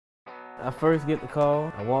I first get the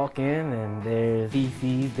call, I walk in and there's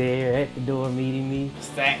DC's there at the door meeting me.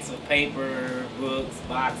 Stacks of paper, books,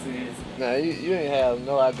 boxes. Now you ain't have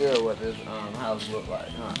no idea what this house look like,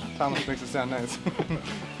 huh? Thomas makes it sound nice.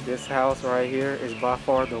 This house right here is by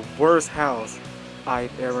far the worst house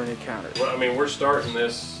I've ever encountered. Well, I mean, we're starting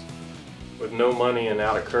this with no money and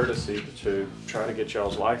out of courtesy to try to get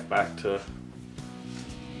y'all's life back to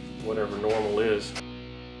whatever normal is.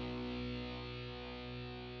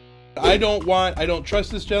 I don't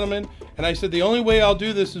trust this gentleman, and I said the only way I'll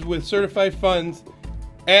do this is with certified funds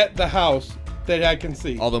at the house that I can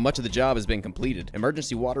see. Although much of the job has been completed,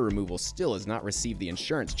 emergency water removal still has not received the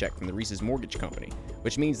insurance check from the Reese's mortgage company,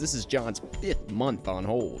 which means this is John's 5th month on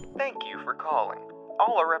hold. Thank you for calling.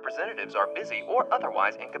 All our representatives are busy or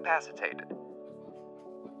otherwise incapacitated.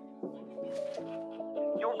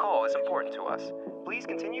 Your call is important to us. Please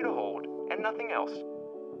continue to hold and nothing else.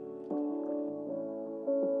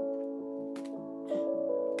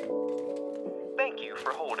 Thank you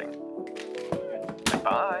for holding.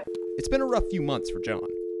 Goodbye. It's been a rough few months for John.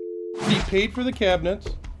 He paid for the cabinets.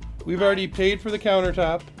 We've already paid for the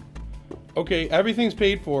countertop. Okay, everything's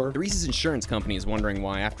paid for. The Reese's insurance company is wondering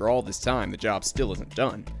why, after all this time, the job still isn't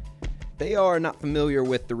done. They are not familiar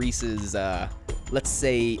with the Reese's, let's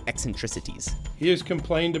say, eccentricities. He has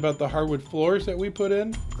complained about the hardwood floors that we put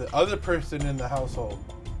in. The other person in the household,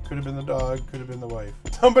 could have been the dog, could have been the wife.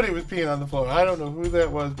 Somebody was peeing on the floor. I don't know who that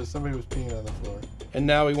was, but somebody was peeing on the floor. And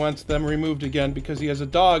now he wants them removed again because he has a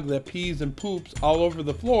dog that pees and poops all over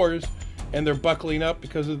the floors, and they're buckling up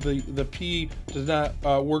because of the pee does not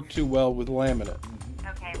work too well with laminate.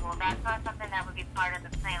 Okay, well that's not something that would be part of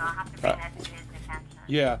the plan. I'll have to bring that to his attention.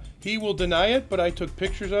 Yeah, he will deny it, but I took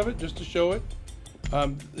pictures of it just to show it.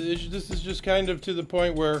 This is just kind of to the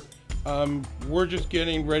point where we're just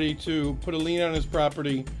getting ready to put a lien on his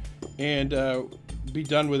property and be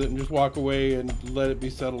done with it and just walk away and let it be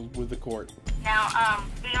settled with the court. Now,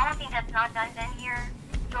 the only thing that's not done then here,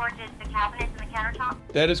 George, is the cabinets and the countertop?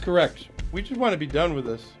 That is correct. We just want to be done with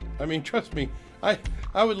this. I mean, trust me, I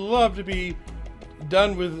would love to be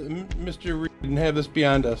done with Mr. Reed and have this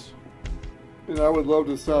beyond us. And I would love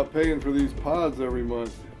to stop paying for these pods every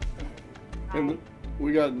month. And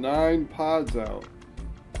we got 9 pods out.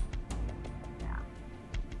 Yeah.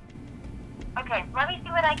 Okay, let me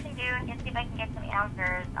see what I can do and see if I can get some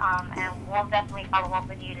answers. And we'll definitely follow up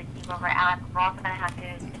with you to see where we're at. We're also going to have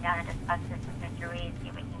to sit down and discuss this with Mr. Reed, see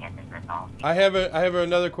if we can get this resolved. I have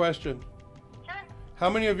another question. Sure. How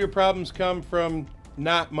many of your problems come from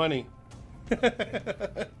not money?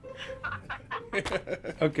 Okay,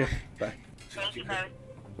 bye. Thank you, both.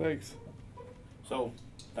 Thanks. So,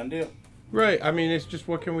 done deal. Right, I mean, it's just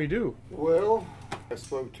what can we do? Well, I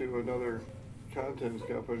spoke to another contents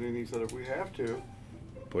company and he said if we have to.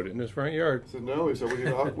 Put it in his front yard. I said no, he said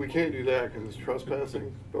we can't do that because it's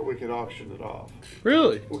trespassing, but we can auction it off.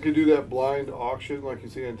 Really? We can do that blind auction like you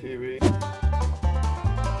see on TV.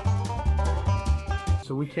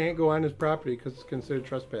 So we can't go on his property because it's considered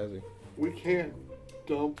trespassing. We can't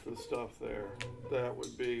dump the stuff there. That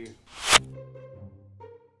would be...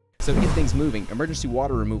 So to get things moving, emergency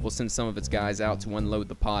water removal sends some of its guys out to unload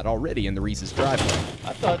the pod already in the Reese's driveway.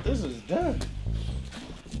 I thought this was done.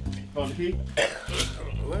 On the key?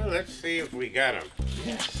 Well, let's see if we got them.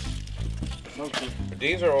 Yes. Okay.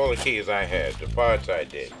 These are all the keys I had, the pods I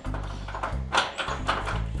did.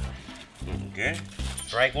 Okay.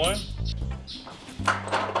 Strike 1.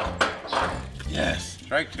 Yes.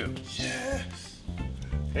 Strike 2. Yes.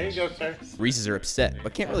 There you go, sir. Reese's are upset,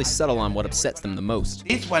 but can't really settle on what upsets them the most.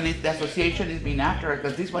 This one is, the association is being after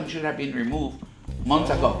because this one should have been removed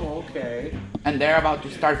months ago. Oh, okay. And they're about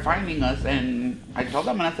to start fining us, and I told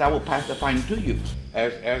them, and I said, I will pass the fine to you.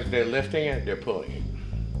 As they're lifting it, they're pulling it.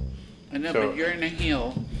 I know, So- but you're in a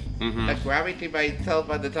hill. Mm-hmm. The gravity by itself,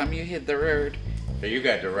 by the time you hit the road. So you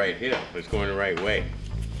got the right hill. It's going the right way.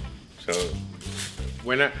 So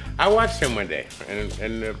when I watched him one day,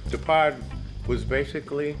 and the pod was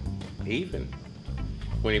basically even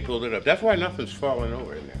when he pulled it up. That's why nothing's falling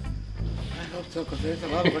over in there. I hope so, because there's a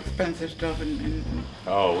lot of expensive stuff in...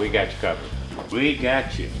 Oh, we got you covered. We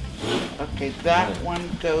got you. Okay, that one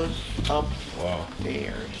goes Wow.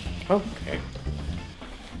 upstairs. Okay.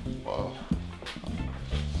 Wow.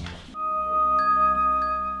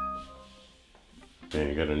 And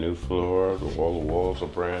you got a new floor. All the walls are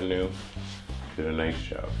brand new. Did a nice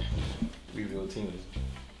job. Rebuild teams.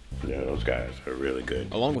 Yeah, those guys are really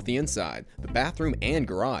good. Along with the inside, the bathroom and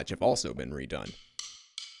garage have also been redone.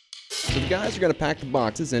 So the guys are going to pack the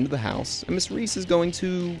boxes into the house, and Miss Reese is going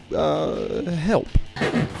to, help.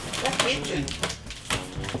 The kitchen.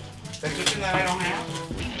 The kitchen that I don't have.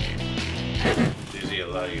 These are your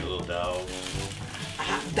a lot of your little dogs?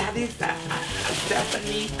 That is a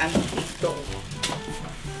Japanese antique.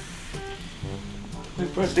 We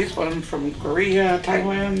brought this one from Korea,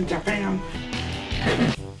 Taiwan, Japan.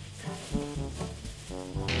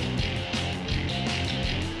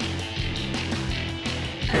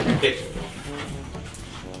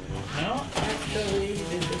 No, actually,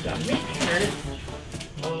 this is a mixture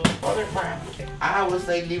of other crap. I would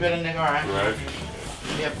say leave it in the garage. Right.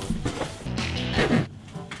 Yep.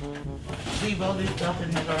 Leave all this stuff in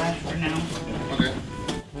the garage for now. Okay.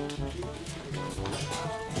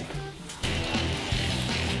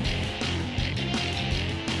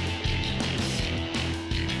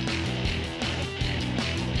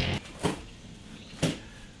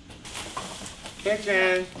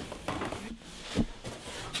 Kitchen.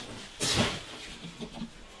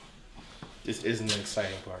 This isn't the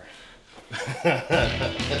exciting part.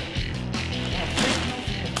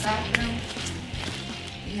 Bathroom.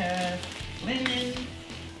 We have linen.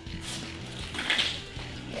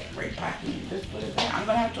 Yeah, great packing. Just put it there. I'm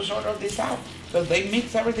gonna have to sort all this out because they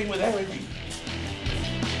mix everything with everything.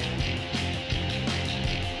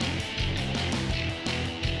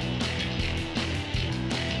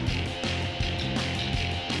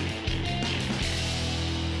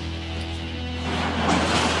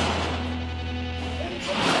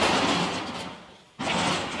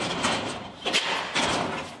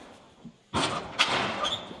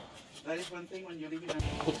 That is one thing when you're leaving.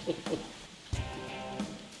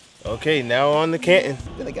 Okay, now on to Canton.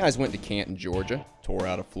 Then the guys went to Canton, Georgia, tore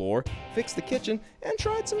out a floor, fixed the kitchen, and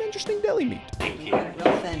tried some interesting deli meat. Thank you.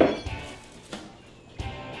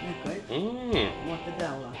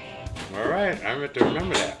 Mortadella. All right, I'm going to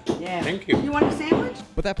remember that. Yeah. Thank you. You want a sandwich?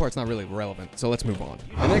 But that part's not really relevant, so let's move on.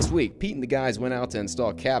 The next week, Pete and the guys went out to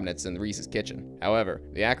install cabinets in the Reese's kitchen. However,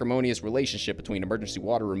 the acrimonious relationship between emergency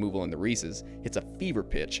water removal and the Reese's hits a fever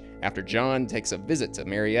pitch after John takes a visit to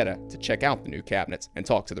Marietta to check out the new cabinets and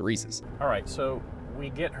talk to the Reese's. All right, so we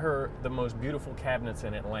get her the most beautiful cabinets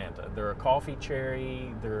in Atlanta. They're a coffee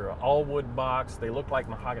cherry, they're an all wood box, they look like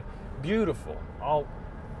mahogany. Beautiful, all.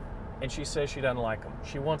 And she says she doesn't like them.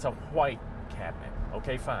 She wants a white cabinet.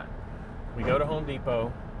 Okay, fine. We go to Home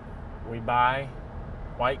Depot, we buy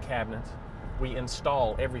white cabinets, we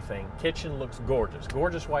install everything. Kitchen looks gorgeous,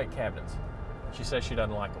 gorgeous white cabinets. She says she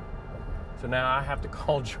doesn't like them. So now I have to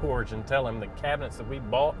call George and tell him the cabinets that we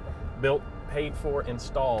bought, built, paid for,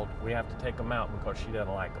 installed, we have to take them out because she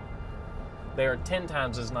doesn't like them. They are 10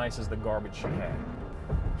 times as nice as the garbage she had.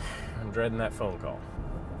 I'm dreading that phone call.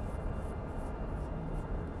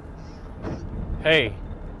 Hey,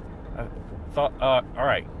 I thought, all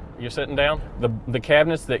right, you're sitting down? The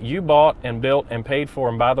cabinets that you bought and built and paid for,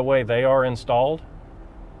 and by the way, they are installed.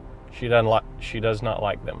 She does not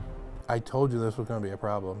like them. I told you this was going to be a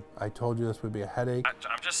problem. I told you this would be a headache.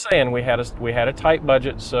 I'm just saying we had a tight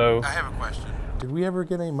budget, so. I have a question. Did we ever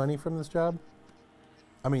get any money from this job?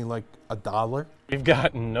 I mean, like $1? We've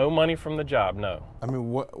gotten no money from the job, no. I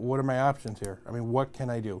mean, what are my options here? I mean, what can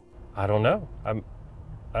I do? I don't know.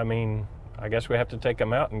 I mean, I guess we have to take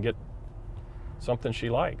them out and get something she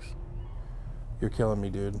likes. You're killing me,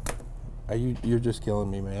 dude. You're just killing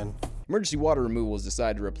me, man. Emergency water removal has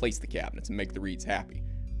decided to replace the cabinets and make the Reeds happy.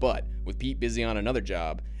 But with Pete busy on another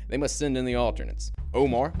job, they must send in the alternates.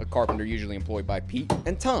 Omar, a carpenter usually employed by Pete,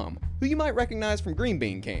 and Tom, who you might recognize from green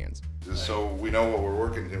bean cans. Just so we know what we're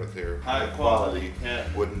working with here. High quality, yeah.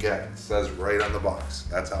 Wooden cabinets. Says right on the box.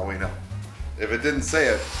 That's how we know. If it didn't say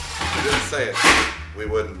it, we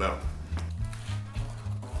wouldn't know.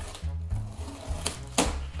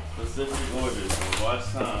 Specific orders. Watch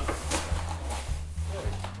time.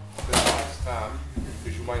 Watch time,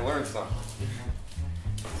 because you might learn something.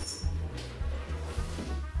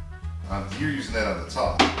 You're using that on the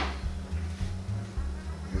top. I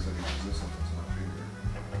guess I can use this on the top here.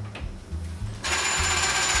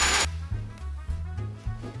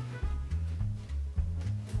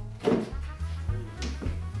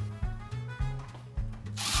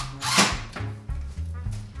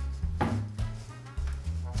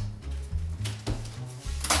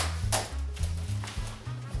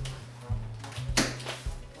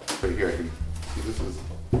 Right here, I can see this is.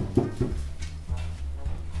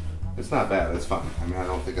 It's not bad, it's fine. I mean, I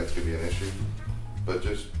don't think that's gonna be an issue. But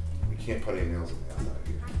just, we can't put any nails on the outside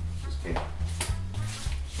here. Just can't.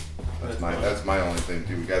 That's my only thing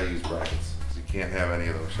too. We gotta use brackets. So you can't have any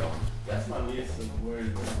of those showing. That's my least worry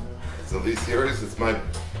right now. It's the least yours, it's my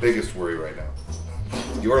biggest worry right now.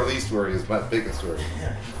 Your least worry is my biggest worry.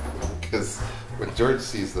 Because when George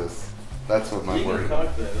sees this, that's what my worry is.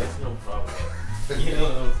 That's no problem. You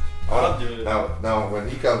know, I'll do it. Now, when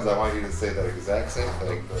he comes, I want you to say that exact same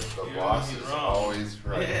thing. The boss is always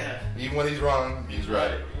right. Yeah. Even when he's wrong, he's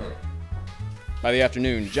right. By the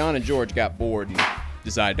afternoon, John and George got bored and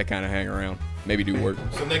decided to kind of hang around, maybe do work.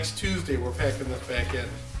 So next Tuesday, we're packing this back in.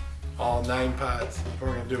 All 9 pods.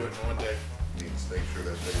 We're going to do it in one day. Need to make sure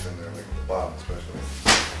that stays in there, like at the bottom especially.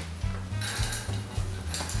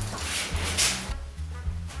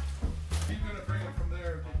 He's going to bring them from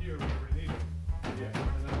there to here whenever we need them.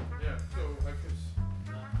 Yeah. So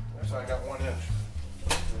so I got 1 inch.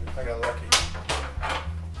 I got lucky.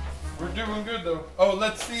 We're doing good though. Oh,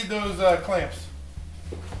 let's see those clamps.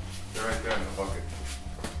 They're right there in the bucket.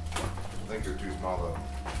 I think they're too small though.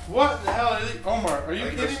 What the hell are they? Omar, are you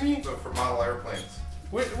kidding me? For model airplanes.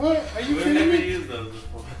 Wait, what? Are you kidding me? Used those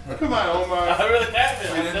before. Come on, Omar. I really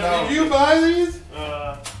haven't. I didn't know. Did you buy these?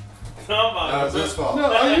 No, it's his fault.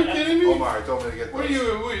 No, are you kidding me? Omar told me to get those. What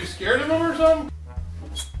are you scared of them or something?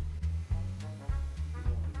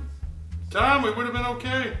 Tom, we would have been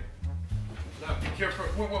okay. No, be careful.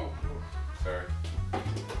 Whoa. Sorry.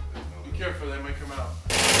 Be careful, they might come out.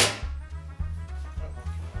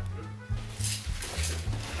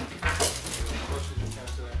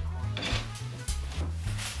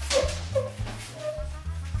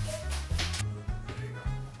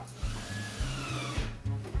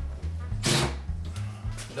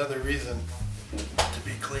 Another reason to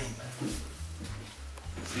be clean.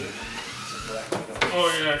 See it? It's a black widow. Oh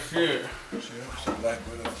yeah, shit. See it? It's a black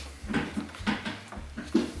widow.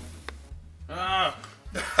 Ah.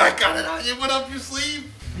 I got it on you. What up your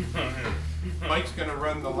sleeve? Mike's gonna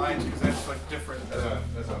run the lines because that's like different.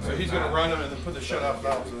 So he's gonna run them and then put the shut off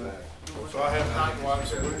valve to that. So I have hot water.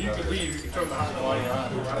 So when you can leave, you can turn the hot water on.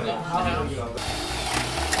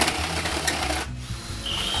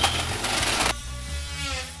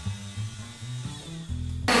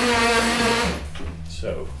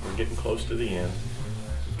 So we're getting close to the end.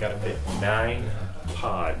 We've got to fit 9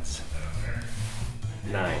 pods.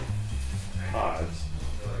 9 pods.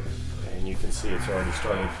 And you can see it's already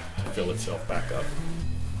starting to fill itself back up.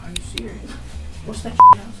 Are you serious? What's that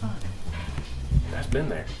outside? That's been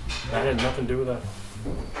there. That had nothing to do with that.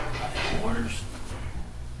 Hoarders.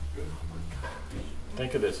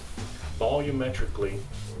 Think of this. Volumetrically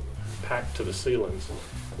packed to the ceilings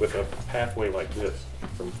with a pathway like this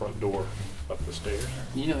from front door up the stairs.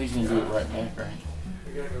 You know he's going to do it right back,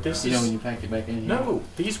 right? This you is, know when you packed it back in here? No,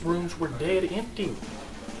 these rooms were dead empty.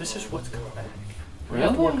 This is what's coming back. We Really?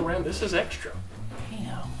 have to work around. This is extra.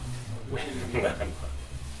 Damn.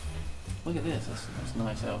 Look at this. That's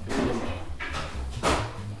nice outfit.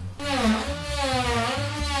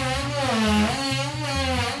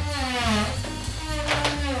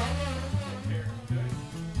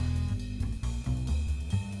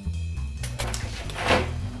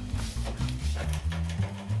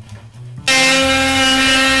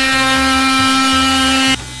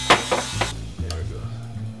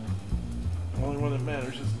 The only one that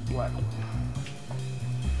matters is the black one.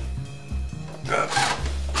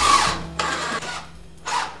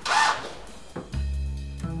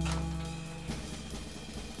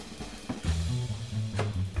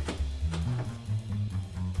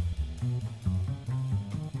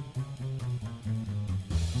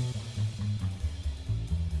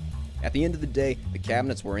 At the end of the day, the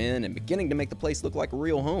cabinets were in and beginning to make the place look like a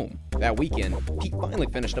real home. That weekend, Pete finally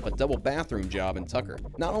finished up a double bathroom job in Tucker,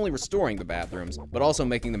 not only restoring the bathrooms, but also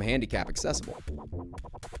making them handicap accessible.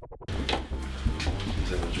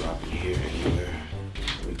 Instead of dropping here, anywhere,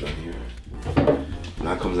 we're done here.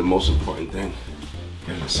 Now comes the most important thing,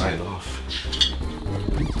 getting the sign off.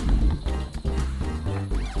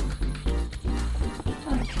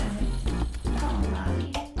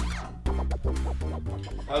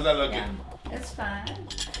 How's that looking? It's fine.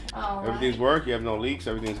 All Everything's work, you have no leaks,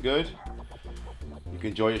 everything's good. You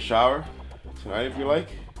can enjoy your shower tonight if you like.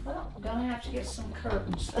 Well, we're gonna have to get some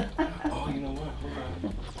curtains. Oh, you know what?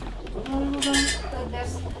 Hold on. Hold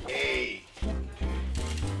on. Hey!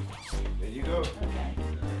 There you go. Okay.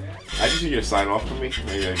 I just need you to sign off for me.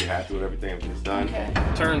 Maybe you're happy with everything, everything's done. Okay.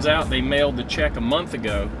 Turns out they mailed the check a month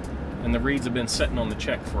ago, and the Reeds have been sitting on the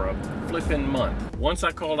check for a flipping month. Once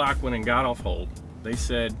I called Aquin and got off hold, they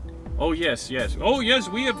said, oh yes, we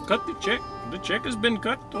have cut the check. The check has been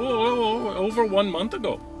cut over 1 month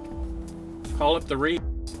ago. Call up the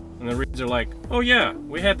Reeds, and the Reeds are like, oh yeah,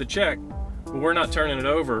 we had the check, but we're not turning it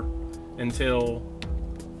over until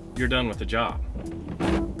you're done with the job.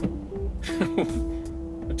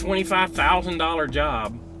 A $25,000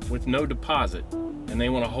 job with no deposit, and they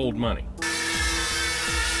want to hold money.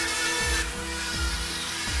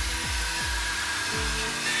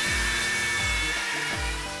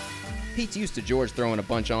 Pete's used to George throwing a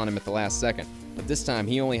bunch on him at the last second, but this time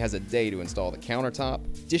he only has a day to install the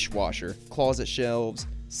countertop, dishwasher, closet shelves,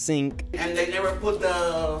 sink. And they never put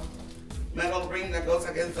the metal ring that goes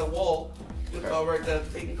against the wall to cover the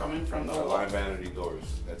thing coming from the wall. Line vanity doors.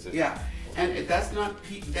 That's it. Yeah, and that's not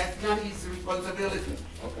his responsibility.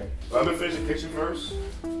 Okay. Well, I'm gonna finish the kitchen first.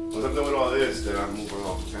 Once I'm done with all this, then I'm moving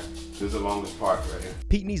on. Okay. This is the longest part right here.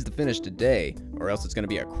 Pete needs to finish today, or else it's going to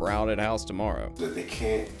be a crowded house tomorrow. That they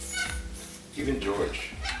can't, even George,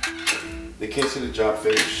 they can't see the job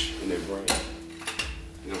finish in their brain.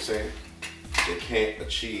 You know what I'm saying? They can't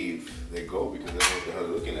achieve their goal because they don't know what the hell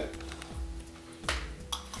they're looking at.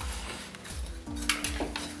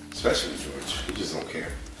 Especially George, he just don't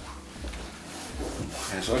care.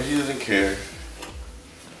 And as long as he doesn't care,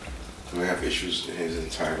 he's gonna have issues in his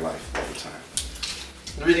entire life all the time.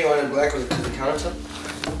 The reason you wanted black was because of the countertop?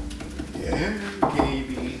 Yeah,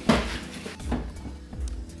 maybe.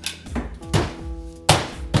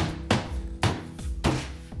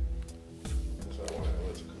 That's what I wanted. I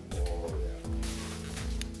want it to come all the way out.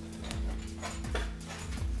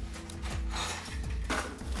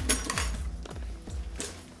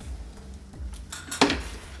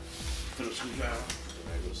 Put up some down.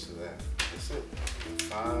 That goes to that. That's it.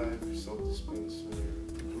 5 soap dispenser,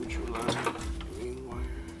 neutral line, green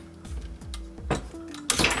wire.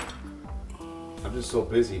 I'm just so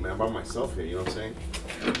busy, man. I'm by myself here, you know what I'm saying?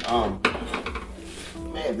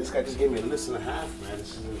 Man, this guy just gave me a list and a half, man.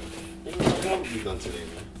 This is ain't nothing else to be done today,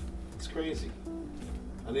 man. It's crazy.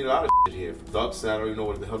 I need a lot of shit here. Ducks that I don't even know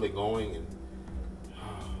where the hell they're going, and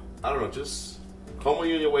I don't know. Just come when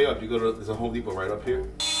you're on your way up. You go to there's a Home Depot right up here.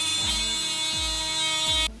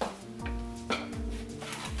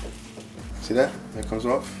 See that? That comes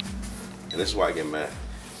off. And this is why I get mad.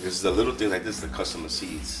 This is the little things like this the customer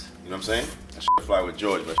sees. You know what I'm saying? I should fly with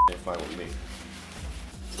George, but I fly with me.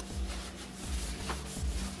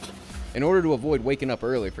 In order to avoid waking up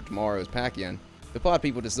early for tomorrow's pack-in, the pod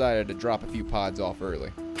people decided to drop a few pods off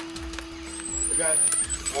early. We got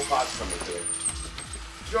 1 pod coming today.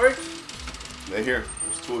 George? They're here.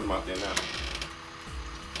 There's 2 of them out there now.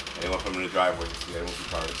 And they want to put them in the driveway. See, they won't be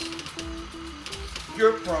cars.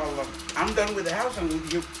 Your problem. I'm done with the house and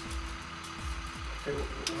with you.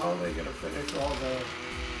 How are they gonna finish all the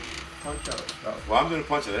punch out stuff? Well, I'm going to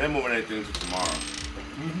punch it. They're not moving anything until tomorrow.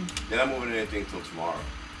 They're not moving anything until tomorrow.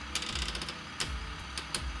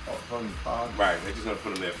 Oh, from the pod? Right. They're just going to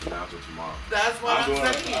put them there for now until tomorrow. That's what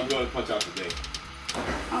I'm saying. I'm going to punch out today.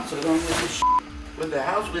 I'm so done with this with the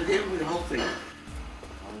house, with him, with the whole thing.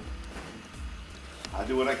 I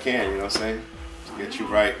do what I can, you know what I'm saying? To get you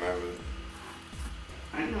right, man.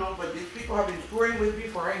 I know, but these people have been screwing with me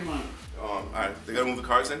for 8 months. Alright, they gotta move the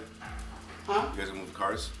cars then? Huh? You guys gotta move the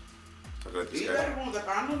cars? So I got this You guy. gotta move the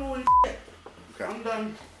car. I'm not doing shit. Okay. I'm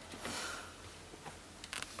done.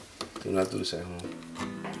 Do not do this at home.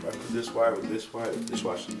 If I put this wire with this wire, the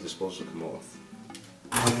dishwasher disposal come off.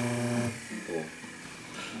 Cool.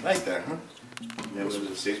 Like that, huh? Yeah, but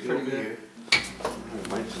the safety over here.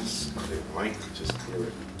 Might just clear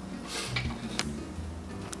it.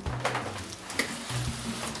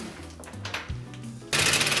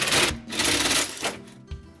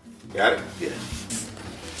 Got it? Yeah.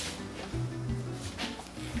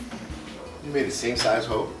 You made the same size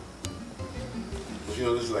hole? But you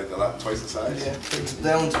know this is like a lot, twice the size? Yeah, it's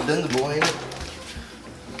down to bendable, ain't it?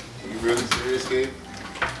 Are you really serious, Gabe?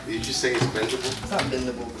 Did you just say it's bendable? It's not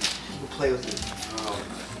bendable. We'll play with it. Oh.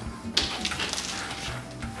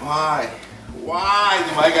 Why? Why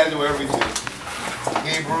do I gotta do everything?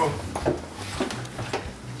 Gabe, bro.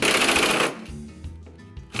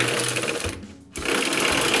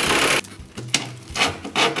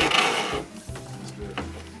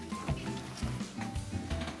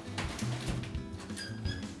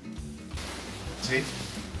 See?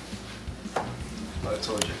 What I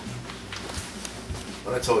told you.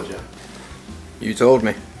 What I told you. You told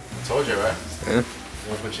me. I told you, right? Yeah.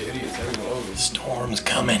 You're a bunch of idiots. Everyone over. Storm's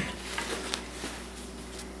coming.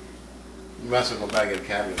 You might as well go back and get a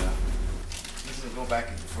cabinet now. This is go back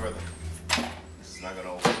even further. This is not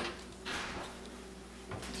gonna open.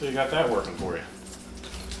 So you got that working for you.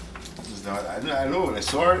 This is not, I know when I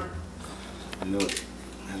saw it. I knew it.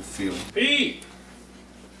 I had a feeling. Pete!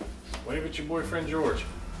 Wave at your boyfriend George.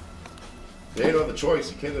 They ain't no other choice.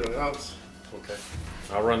 You can't do anything else. Okay.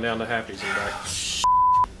 I'll run down to Happy's and back.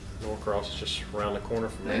 Norcross is just around the corner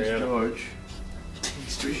from Thanks, Marietta. George.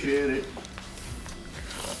 Appreciate it.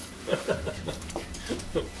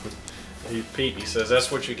 Pete, he says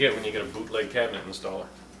that's what you get when you get a bootleg cabinet installer.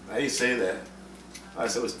 I didn't say that. I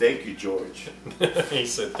said it was thank you, George. He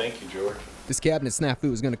said thank you, George. This cabinet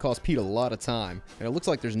snafu is going to cost Pete a lot of time, and it looks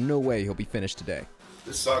like there's no way he'll be finished today.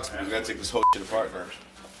 This sucks, man. We gotta take this whole shit apart first.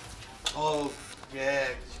 Oh, yeah,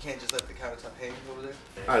 'cause you can't just let the countertop hang over there.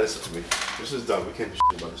 Alright, listen to me. This is done. We can't do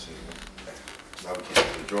shit about this anymore. Now we can't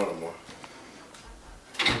open the drawer no more.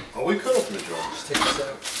 Oh, we could open the drawer. Just take this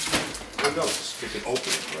out. Well, no, just we can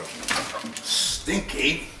open it, bro.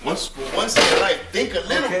 Stinky. Once in your life, think a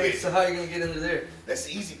little bit. So how are you gonna get under there? That's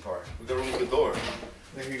the easy part. We gotta remove the door.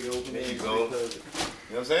 There you go. There you go. You know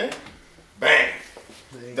what I'm saying? Bang.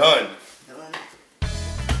 Done.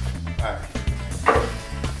 Alright.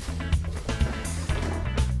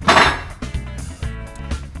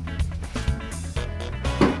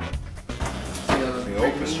 The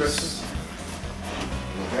opens.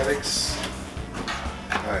 Magnetics.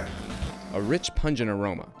 Alright. A rich, pungent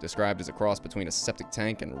aroma, described as a cross between a septic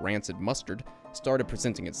tank and rancid mustard, started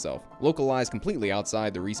presenting itself, localized completely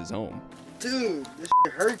outside the Reese's home. Dude, this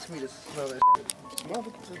shit hurts me to smell that shit. Smell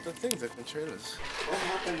the things that can trail us. What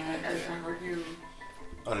happened over here?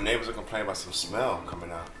 Oh, the neighbors are complaining about some smell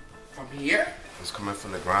coming out. From here? It's coming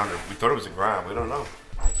from the ground. We thought it was the ground. We don't know.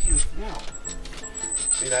 I can't smell.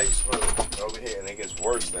 See, now you smell it over here, and it gets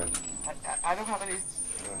worse then. I don't have any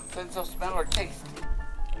sense of smell or taste.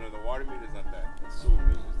 You know, the water meter's not that. It's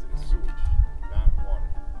sewage. It's sewage, not water.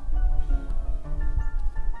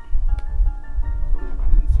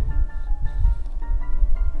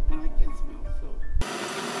 And I can smell soap.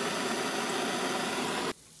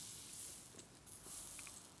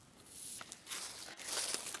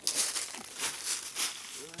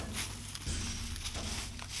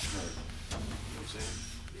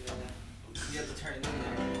 You have to turn it in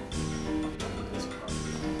there.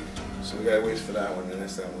 So we gotta wait for that one, and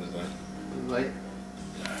that's that one's done. Light?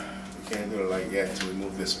 We can't do it like yet until we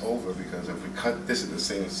move this over, because if we cut this at the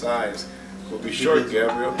same size, we'll be short,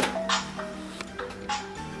 Gabriel.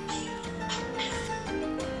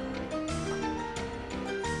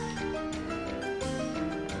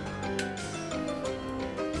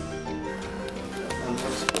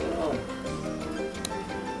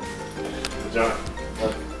 John,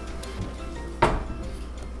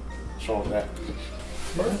 what's wrong with that?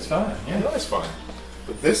 Well, that's fine. Yeah, no, it's fine.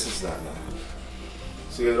 But this is not now.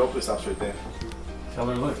 See, it open stops right there. Tell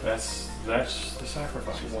her, look, that's the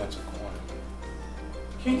sacrifice. She wants a corner.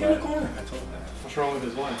 Can't get a corner. I told her that. What's wrong with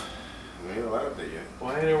his light? We ain't light up there yet.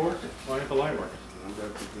 Why ain't it working? Why ain't the light working? I'm gonna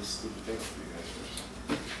put this stupid thing up for you guys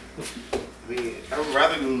first. I mean, I would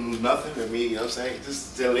rather do nothing than me, you know what I'm saying?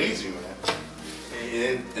 Just they're lazy, man.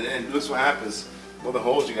 And then look what happens. All the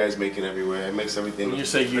holes you guys making everywhere, it makes everything When you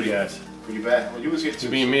say you guys, pretty bad. Well, you was here too.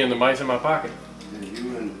 you mean me and the mice in my pocket? And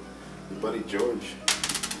you and your buddy George.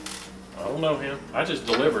 I don't know him. I just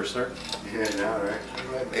deliver, sir. Yeah, now, right?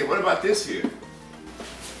 Hey, what about this here?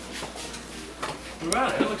 What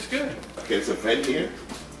about it? It looks good. Okay, it's a vent here.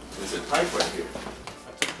 There's a pipe right here.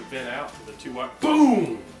 I took the vent out for the 2-wire.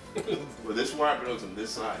 Boom! Well, this wire goes on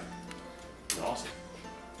this side. Awesome.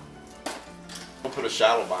 We'll put a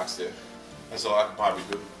shallow box there. That's all I can probably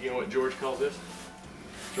do. You know what George calls this?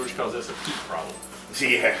 George calls this a peat problem.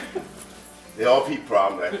 Yeah. They all peat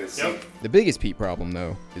problem, I can see. Yep. The biggest Pete problem,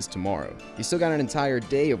 though, is tomorrow. He's still got an entire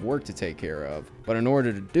day of work to take care of, but in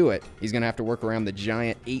order to do it, he's gonna have to work around the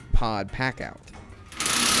giant 8-pod pack-out.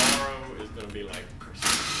 Tomorrow is gonna be like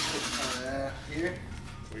Christmas. Here?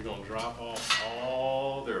 We're gonna drop off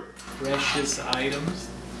all their precious items.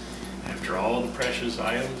 After all the precious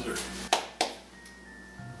items are...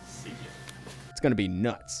 It's gonna be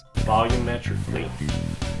nuts. Volumetrically,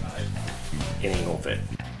 it ain't gonna fit.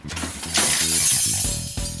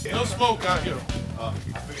 No smoke out here.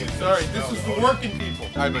 Sorry, this is for working people.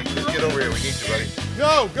 All right, buddy, just get over here. We need you, buddy.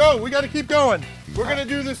 Go. We got to keep going. We're going to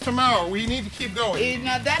do this tomorrow. We need to keep going.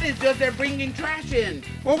 Now that is just they're bringing trash in.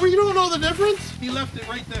 Well, we don't know the difference. He left it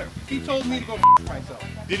right there. He told me to go myself.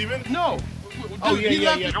 Did he really? No. Oh,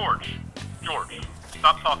 yeah. George,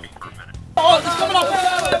 stop talking for a minute. Oh, it's coming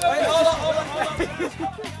up!